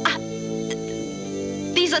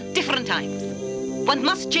 These are different times. One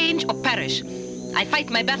must change or perish. I fight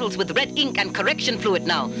my battles with red ink and correction fluid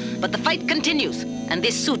now, but the fight continues, and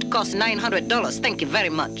this suit costs $900. Thank you very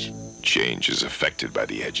much. Change is affected by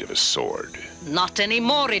the edge of a sword. Not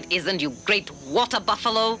anymore, it isn't, you great water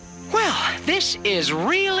buffalo. Well, this is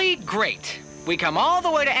really great. We come all the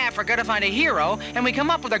way to Africa to find a hero, and we come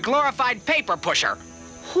up with a glorified paper pusher.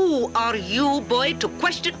 Who are you, boy, to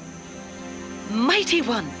question? Mighty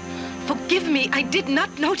One, forgive me, I did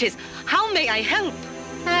not notice. How may I help?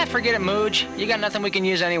 Forget it, Mooj. You got nothing we can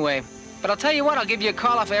use anyway. But I'll tell you what, I'll give you a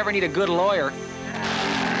call if I ever need a good lawyer.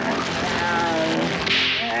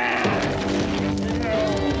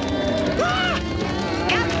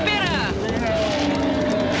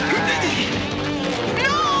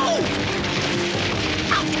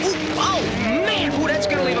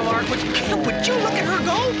 Would you look at her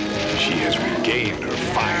go? She has regained her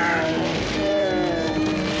fire.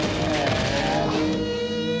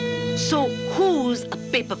 So who's a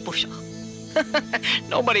paper pusher?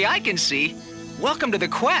 Nobody I can see. Welcome to the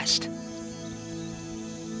quest.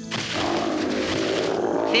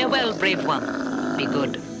 Farewell, brave one. Be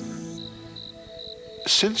good.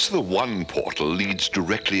 Since the one portal leads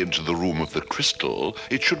directly into the room of the crystal,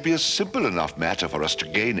 it should be a simple enough matter for us to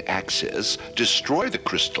gain access, destroy the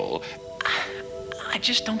crystal. I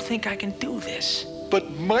just don't think I can do this.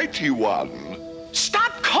 But Mighty One...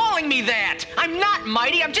 Stop calling me that! I'm not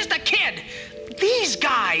mighty, I'm just a kid! These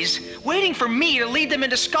guys, waiting for me to lead them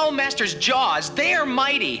into Skullmaster's jaws, they're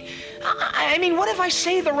mighty. I mean, what if I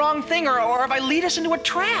say the wrong thing, or if I lead us into a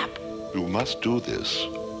trap? You must do this.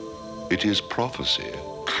 It is prophecy.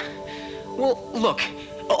 Well, look.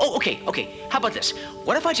 Oh, okay. How about this?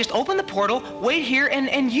 What if I just open the portal, wait here,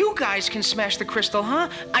 and you guys can smash the crystal, huh?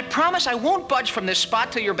 I promise I won't budge from this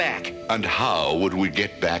spot till you're back. And how would we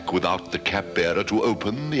get back without the cap bearer to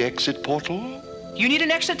open the exit portal? You need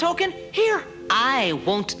an exit token? Here. I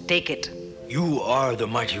won't take it. You are the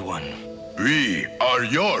Mighty One. We are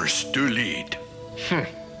yours to lead.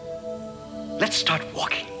 Let's start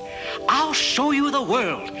walking. I'll show you the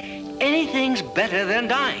world. Anything's better than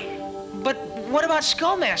dying. But what about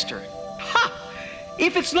Skullmaster? Ha!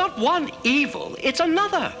 If it's not one evil, it's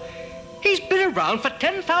another. He's been around for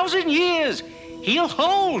 10,000 years. He'll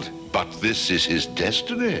hold. But this is his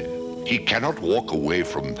destiny. He cannot walk away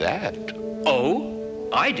from that. Oh,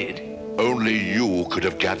 I did. Only you could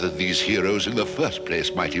have gathered these heroes in the first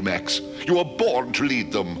place, Mighty Max. You are born to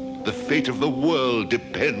lead them. The fate of the world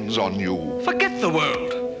depends on you. Forget the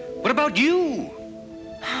world. What about you?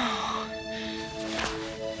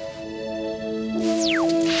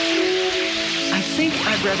 I think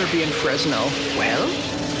I'd rather be in Fresno. Well,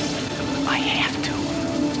 I have to.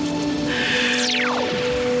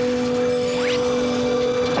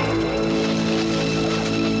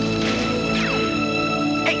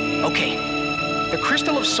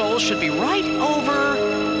 Crystal of Souls should be right over...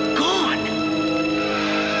 gone.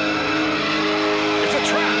 It's a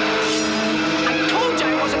trap. I told you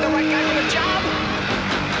I wasn't the right guy for the job.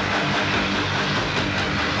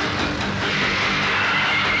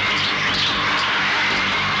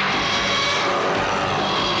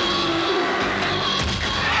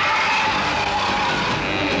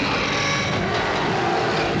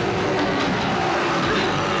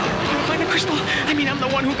 Crystal, I mean, I'm the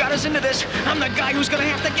one who got us into this. I'm the guy who's gonna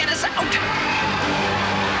have to get us out.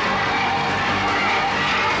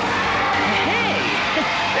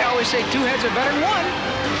 Hey, they always say two heads are better than one.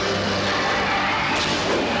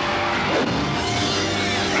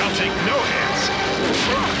 I'll take no heads.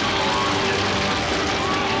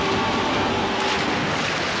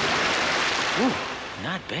 Ooh,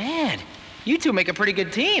 not bad. You two make a pretty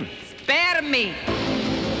good team. Spare me.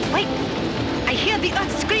 Wait, I hear the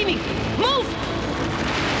earth screaming. Move!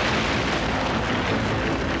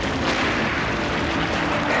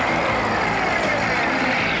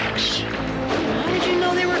 How did you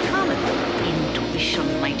know they were coming?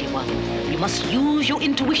 Intuition, mighty one. You must use your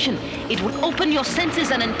intuition. It will open your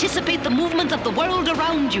senses and anticipate the movement of the world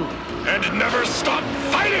around you. And never stop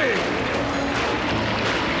fighting!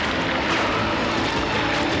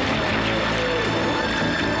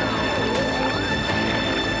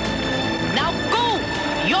 Now go!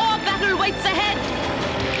 Your battle waits ahead!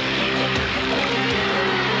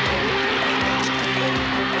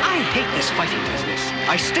 I hate this fighting business.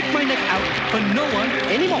 I stick my neck out for no one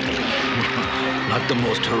anymore. Not the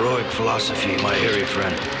most heroic philosophy, my hairy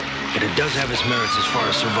friend. But it does have its merits as far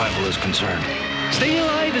as survival is concerned. Staying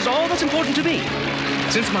alive is all that's important to me.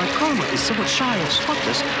 Since my karma is somewhat shy and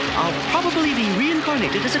spotless, I'll probably be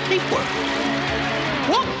reincarnated as a tapeworm.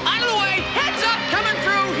 Whoop! Out of the way! Heads up! Coming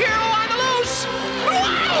through! Hero on the loose!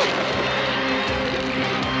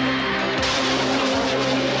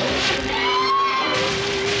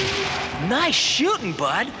 Nice shooting,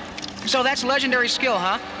 bud. So that's legendary skill,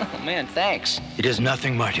 huh? Oh, man, thanks. It is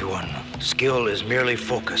nothing, mighty one. Skill is merely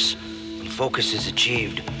focus. When focus is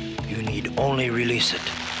achieved, you need only release it.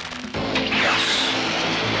 Yes.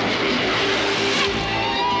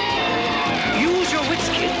 Use your wits,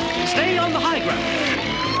 kid. Stay on the high ground.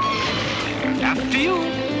 After you.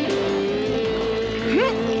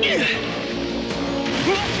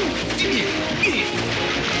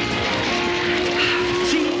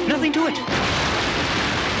 See? Nothing to it.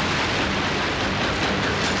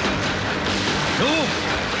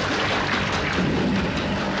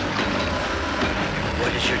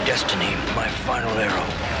 What is your destiny, my final arrow?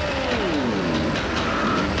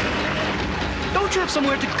 Don't you have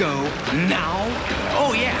somewhere to go now?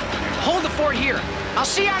 Oh, yeah. Hold the fort here. I'll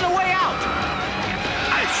see you on the way out.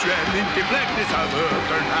 I swam in the blackness of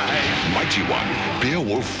night. Mighty One,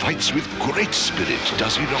 Beowulf fights with great spirit,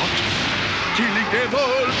 does he not? Killing them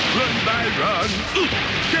all, run by run.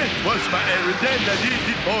 That was my errand, and I did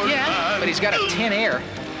it for Yeah, but he's got a tin air.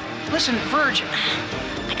 Listen, Verge,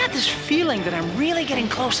 I got this feeling that I'm really getting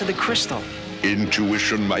close to the crystal.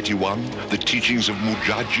 Intuition, Mighty One. The teachings of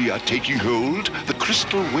Mujaji are taking hold. The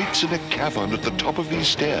crystal waits in a cavern at the top of these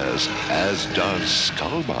stairs, as does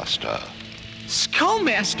Skullmaster.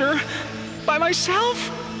 Skullmaster? By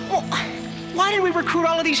myself? Well, why did we recruit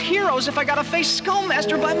all of these heroes if I gotta face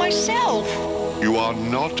Skullmaster by myself? You are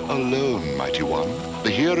not alone, Mighty One. The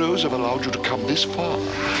heroes have allowed you to come this far.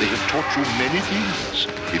 They have taught you many things.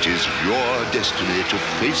 It is your destiny to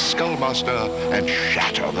face Skullmaster and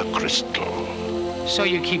shatter the crystal. So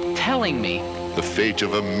you keep telling me? The fate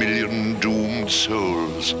of 1,000,000 doomed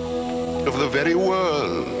souls, of the very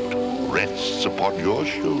world, rests upon your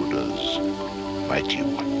shoulders, Mighty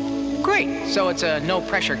One. Great. So it's a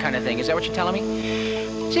no-pressure kind of thing. Is that what you're telling me?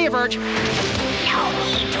 See you, Verge. No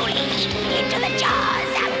need to lead me into the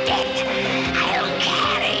jaws of death. I'll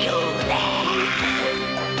carry you there.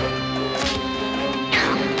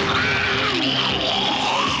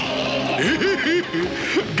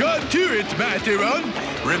 Got to it, mighty one.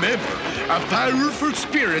 Remember, a powerful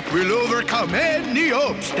spirit will overcome any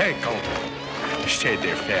obstacle. Say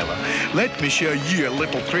there, fella, let me show you a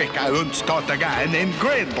little trick I once taught a guy named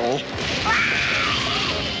Grendel.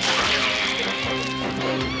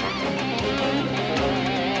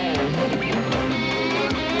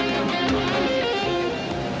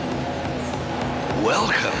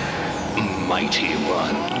 Welcome, Mighty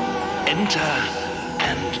One. Enter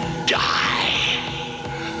and die.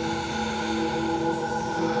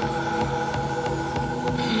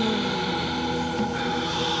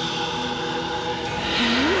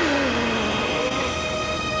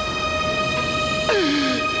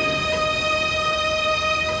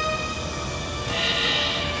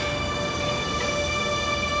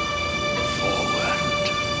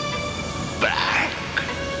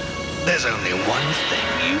 There's only one thing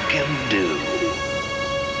you can do.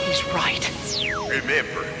 He's right.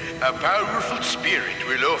 Remember, a powerful spirit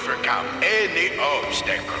will overcome any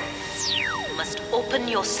obstacle. You must open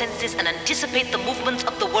your senses and anticipate the movements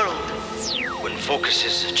of the world. When focus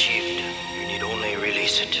is achieved, you need only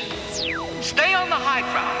release it. Stay on the high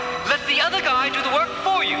ground. Let the other guy do the work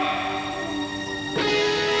for you.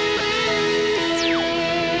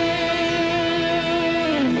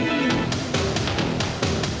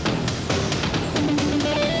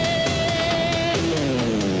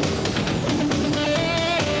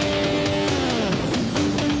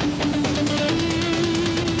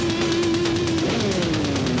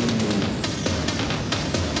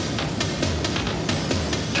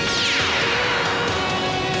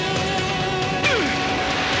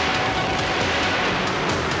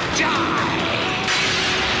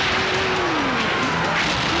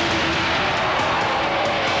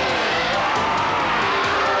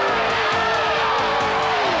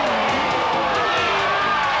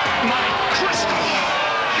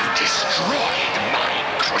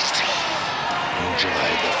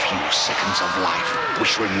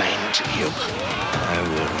 Which remain to you. I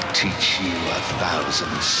will teach you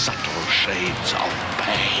 1,000 subtle shades of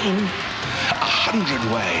pain, 100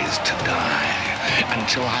 ways to die,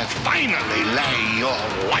 until I finally lay your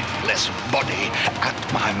lifeless body at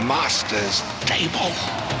my master's table.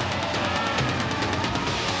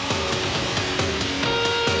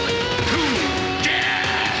 Who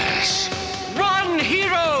dares? Run,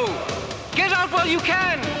 hero! Get out while you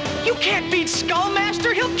can! You can't beat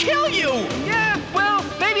Skullmaster, he'll kill you! Yeah, well,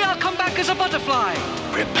 maybe I'll come back as a butterfly.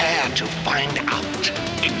 Prepare to find out,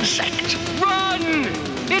 insect. Run!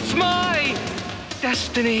 It's my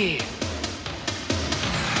destiny.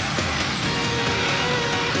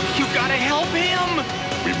 You gotta help him!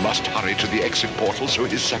 We must hurry to the exit portal so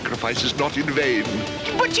his sacrifice is not in vain.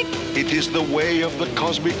 But you... It is the way of the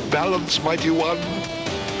cosmic balance, Mighty One.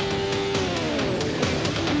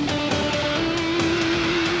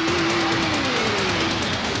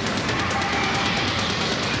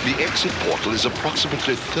 The exit portal is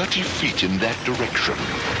approximately 30 feet in that direction.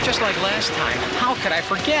 Just like last time. How could I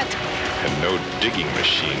forget? And no digging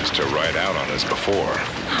machines to ride out on us before.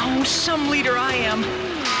 Oh, some leader I am.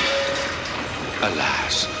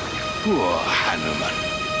 Alas, poor Hanuman.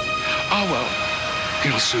 Oh well,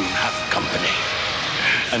 he'll soon have company.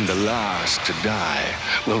 And the last to die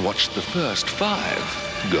will watch the first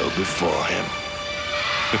 5 go before him.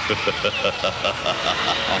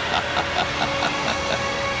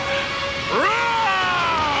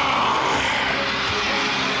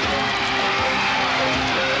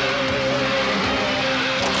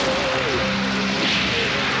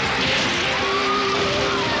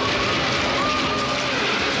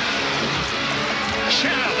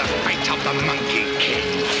 Share the fate of the Monkey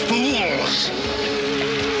King, fools!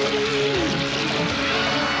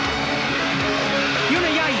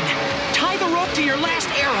 Yunayain, tie the rope to your last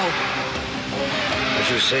arrow. As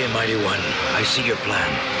you say, Mighty One, I see your plan.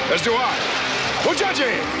 As do I.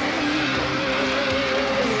 Mujaji!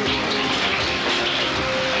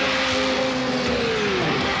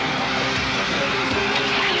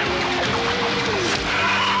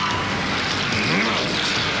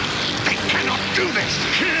 They cannot do this!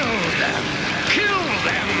 Kill them! Kill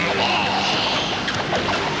them all!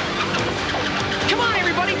 Come on,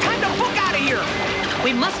 everybody, time to book out of here!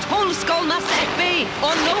 We must hold Skullmaster at bay,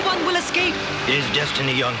 or no one will escape. It is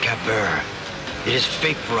destiny, young Capbearer. It is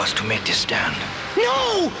fate for us to make this stand.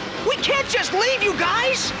 No! We can't just leave you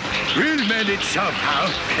guys! We'll manage somehow.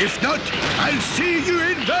 If not, I'll see you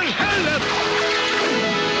in Valhalla.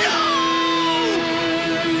 No!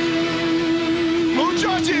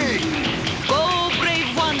 Mujaji! Go,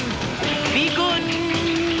 brave one. Be good.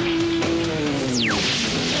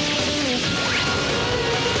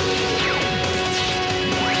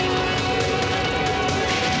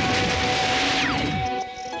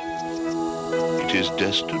 It is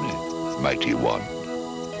destiny, Mighty One.